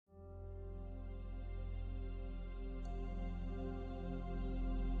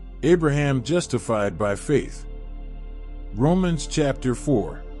Abraham justified by faith. Romans chapter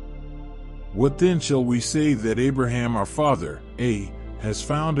 4. What then shall we say that Abraham our father, has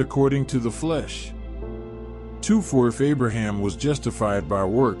found according to the flesh? 2. For if Abraham was justified by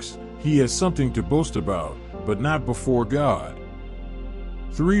works, he has something to boast about, but not before God.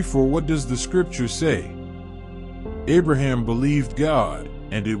 3. For what does the scripture say? Abraham believed God,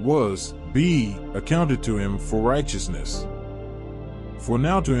 and it was accounted to him for righteousness. For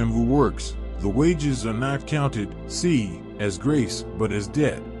now to him who works, the wages are not counted, as grace, but as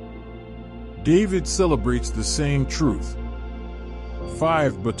debt. David celebrates the same truth.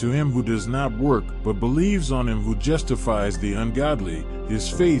 5. But to him who does not work, but believes on him who justifies the ungodly, his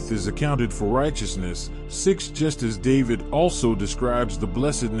faith is accounted for righteousness. 6. Just as David also describes the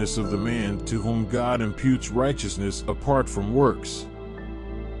blessedness of the man to whom God imputes righteousness apart from works.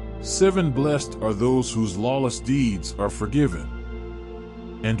 7. Blessed are those whose lawless deeds are forgiven,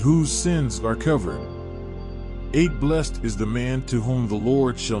 and whose sins are covered. 8. Blessed is the man to whom the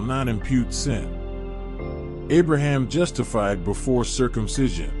Lord shall not impute sin. Abraham justified before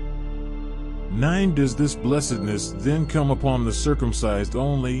circumcision. 9. Does this blessedness then come upon the circumcised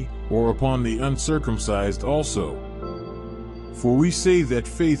only, or upon the uncircumcised also? For we say that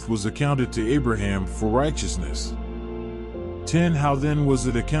faith was accounted to Abraham for righteousness. 10. How then was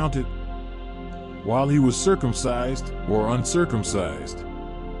it accounted? While he was circumcised, or uncircumcised?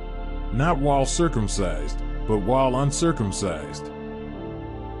 Not while circumcised, but while uncircumcised.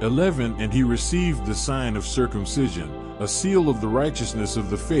 11. And he received the sign of circumcision, a seal of the righteousness of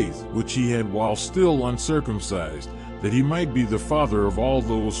the faith which he had while still uncircumcised, that he might be the father of all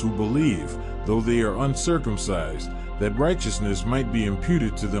those who believe, though they are uncircumcised, that righteousness might be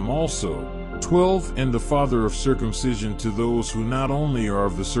imputed to them also. 12. And the father of circumcision to those who not only are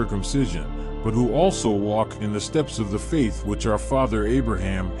of the circumcision, but who also walk in the steps of the faith which our father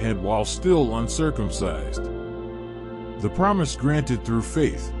Abraham had while still uncircumcised. The promise granted through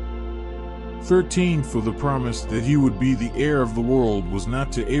faith. 13. For the promise that he would be the heir of the world was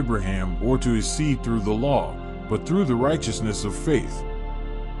not to Abraham or to his seed through the law, but through the righteousness of faith.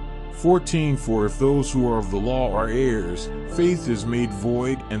 14. For if those who are of the law are heirs, faith is made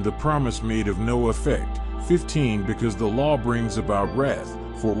void and the promise made of no effect. 15. Because the law brings about wrath,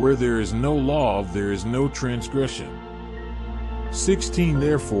 for where there is no law there is no transgression. 16.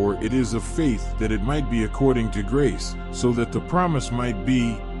 Therefore it is of faith that it might be according to grace, so that the promise might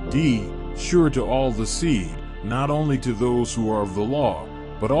be sure to all the seed, not only to those who are of the law,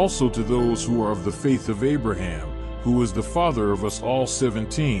 but also to those who are of the faith of Abraham, who is the father of us all.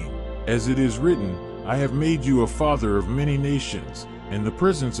 17. As it is written, I have made you a father of many nations, in the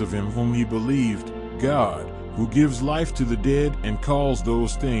presence of him whom he believed, God, who gives life to the dead and calls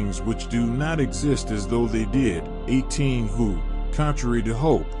those things which do not exist as though they did. 18. Who, contrary to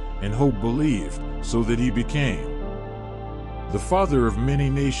hope, and hope believed, so that he became the father of many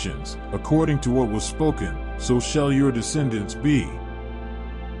nations, according to what was spoken, so shall your descendants be.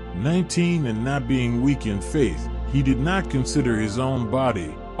 19. And not being weak in faith, he did not consider his own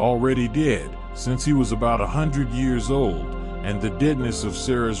body already dead, since he was about 100 years old, and the deadness of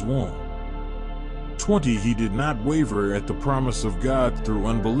Sarah's womb. 20. He did not waver at the promise of God through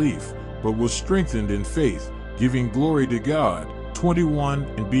unbelief, but was strengthened in faith, giving glory to God. 21.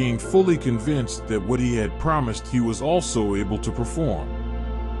 And being fully convinced that what he had promised he was also able to perform.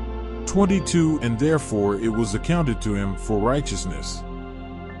 22. And therefore it was accounted to him for righteousness.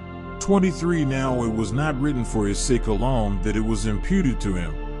 23. Now it was not written for his sake alone that it was imputed to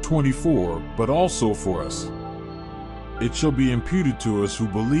him. 24. But also for us. It shall be imputed to us who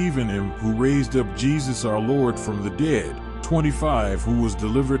believe in him who raised up Jesus our Lord from the dead. 25. Who was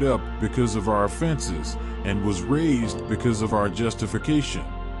delivered up because of our offenses, and was raised because of our justification.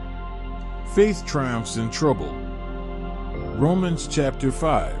 Faith triumphs in trouble. Romans chapter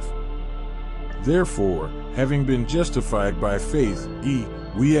 5. Therefore, having been justified by faith,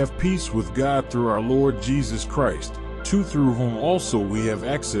 we have peace with God through our Lord Jesus Christ, through whom also we have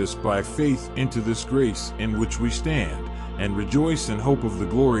access by faith into this grace in which we stand, and rejoice in hope of the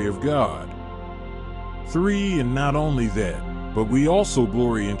glory of God. 3. And not only that, but we also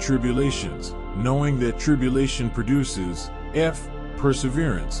glory in tribulations, knowing that tribulation produces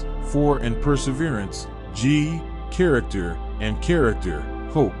perseverance, 4. And perseverance, character, and character,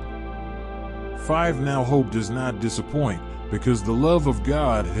 hope. 5. Now hope does not disappoint, because the love of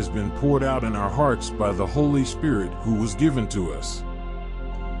God has been poured out in our hearts by the Holy Spirit who was given to us.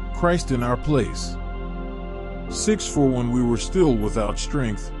 Christ in our place. 6. For when we were still without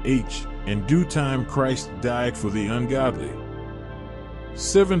strength, in due time Christ died for the ungodly.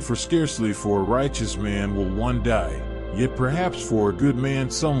 7. For scarcely for a righteous man will one die, yet perhaps for a good man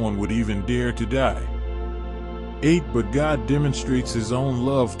someone would even dare to die. 8. But God demonstrates his own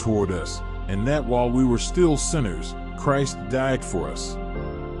love toward us, and that while we were still sinners, Christ died for us.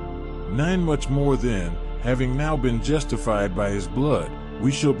 9. Much more then, having now been justified by his blood,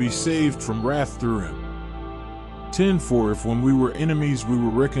 we shall be saved from wrath through him. 10. For if when we were enemies we were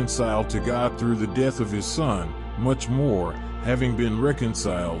reconciled to God through the death of his Son, much more, having been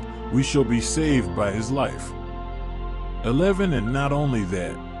reconciled, we shall be saved by his life. 11. And not only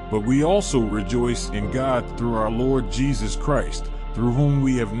that, but we also rejoice in God through our Lord Jesus Christ, through whom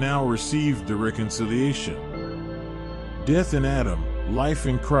we have now received the reconciliation. Death in Adam, life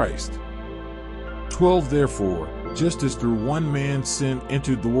in Christ. 12. Therefore, just as through one man sin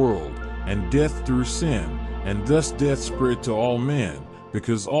entered the world, and death through sin, and thus death spread to all men,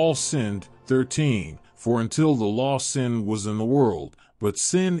 because all sinned. 13. For until the law sin was in the world, but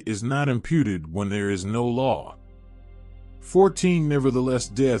sin is not imputed when there is no law. 14. Nevertheless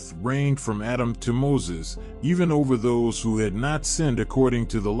death reigned from Adam to Moses, even over those who had not sinned according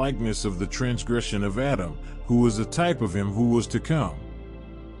to the likeness of the transgression of Adam, who was a type of him who was to come.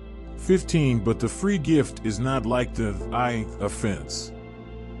 15. But the free gift is not like the offense.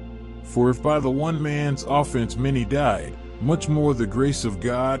 For if by the one man's offense many died, much more the grace of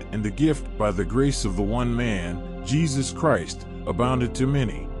God and the gift by the grace of the one man, Jesus Christ, abounded to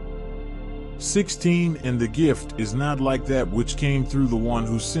many. 16. And the gift is not like that which came through the one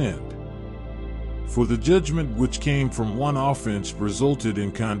who sinned. For the judgment which came from one offense resulted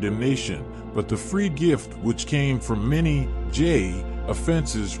in condemnation, but the free gift which came from many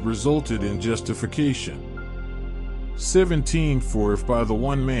offenses resulted in justification. 17. For if by the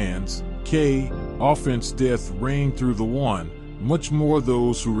one man's offense death reigned through the one, much more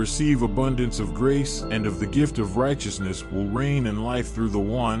those who receive abundance of grace and of the gift of righteousness will reign in life through the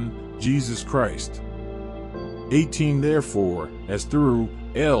one, Jesus Christ. 18. Therefore, as through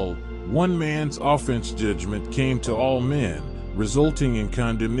one man's offense judgment came to all men, resulting in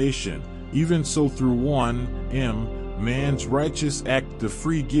condemnation, even so through one man's righteous act the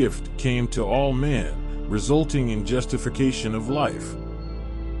free gift came to all men, resulting in justification of life.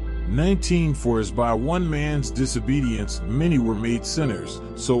 19. For as by one man's disobedience many were made sinners,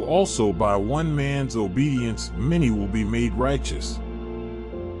 so also by one man's obedience many will be made righteous.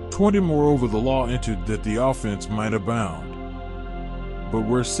 20. Moreover the law entered that the offense might abound. But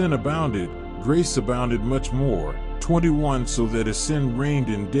where sin abounded, grace abounded much more. 21. So that as sin reigned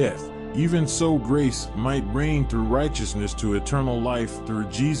in death, even so grace might reign through righteousness to eternal life through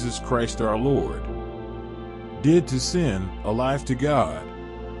Jesus Christ our Lord. Dead to sin, alive to God.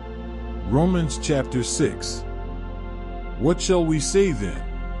 Romans chapter 6. What shall we say then?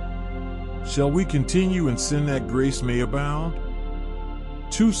 Shall we continue in sin that grace may abound?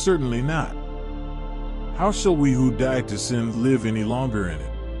 2. Certainly not. How shall we who died to sin live any longer in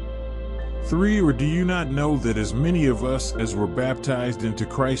it? 3. Or do you not know that as many of us as were baptized into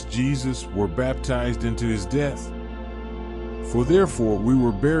Christ Jesus were baptized into his death? For therefore we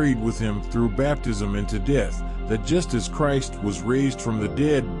were buried with him through baptism into death, that just as Christ was raised from the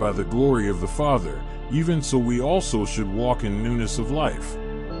dead by the glory of the Father, even so we also should walk in newness of life.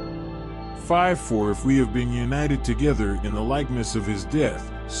 5. For if we have been united together in the likeness of his death,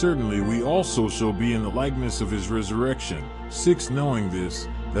 certainly we also shall be in the likeness of his resurrection. 6. Knowing this,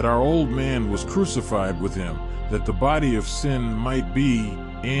 that our old man was crucified with him, that the body of sin might be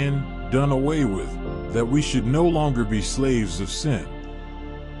done away with, that we should no longer be slaves of sin.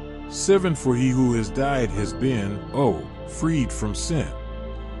 7. For he who has died has been, freed from sin.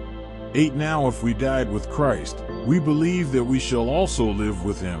 8. Now if we died with Christ, we believe that we shall also live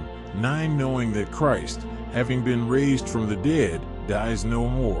with him. 9. Knowing that Christ, having been raised from the dead, dies no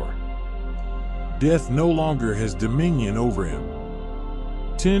more. Death no longer has dominion over him.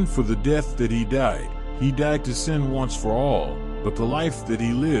 10. For the death that he died to sin once for all, but the life that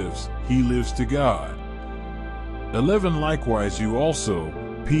he lives to God. 11. Likewise you also,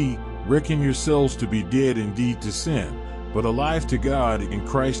 reckon yourselves to be dead indeed to sin, but alive to God in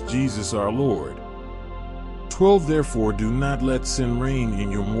Christ Jesus our Lord. 12. Therefore do not let sin reign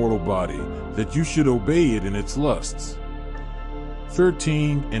in your mortal body, that you should obey it in its lusts.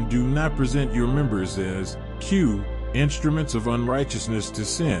 13. And do not present your members as instruments of unrighteousness to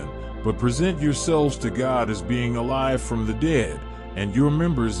sin, but present yourselves to God as being alive from the dead, and your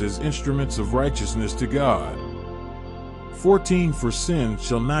members as instruments of righteousness to God. 14. For sin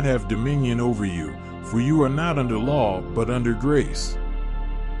shall not have dominion over you, for you are not under law, but under grace.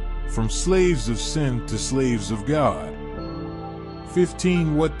 From slaves of sin to slaves of God.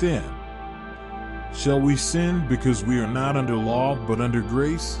 15. What then? Shall we sin because we are not under law, but under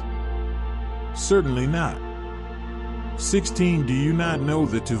grace? Certainly not. 16. Do you not know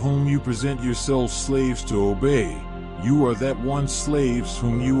that to whom you present yourselves slaves to obey, you are that one slaves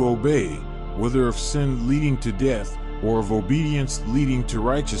whom you obey, whether of sin leading to death, or of obedience leading to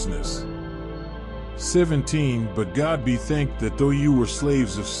righteousness? 17. But God be thanked that though you were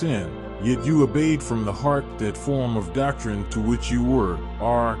slaves of sin, yet you obeyed from the heart that form of doctrine to which you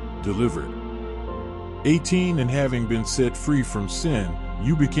are delivered. 18. And having been set free from sin,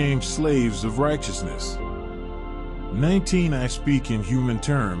 you became slaves of righteousness. 19. I speak in human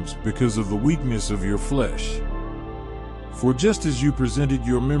terms because of the weakness of your flesh. For just as you presented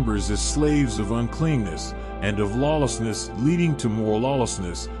your members as slaves of uncleanness and of lawlessness leading to more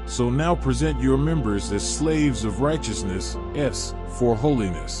lawlessness, so now present your members as slaves of righteousness, for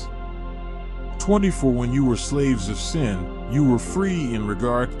holiness. 20. For when you were slaves of sin, you were free in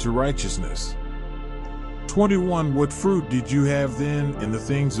regard to righteousness. 21. What fruit did you have then in the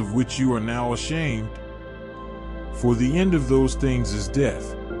things of which you are now ashamed? For the end of those things is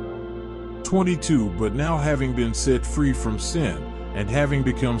death. 22. But now having been set free from sin, and having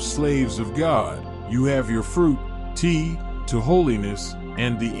become slaves of God, you have your fruit, to holiness,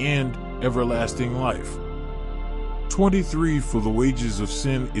 and the end, everlasting life. 23. For the wages of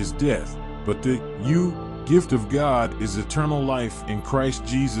sin is death, but the gift of God is eternal life in Christ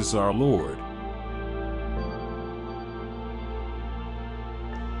Jesus our Lord.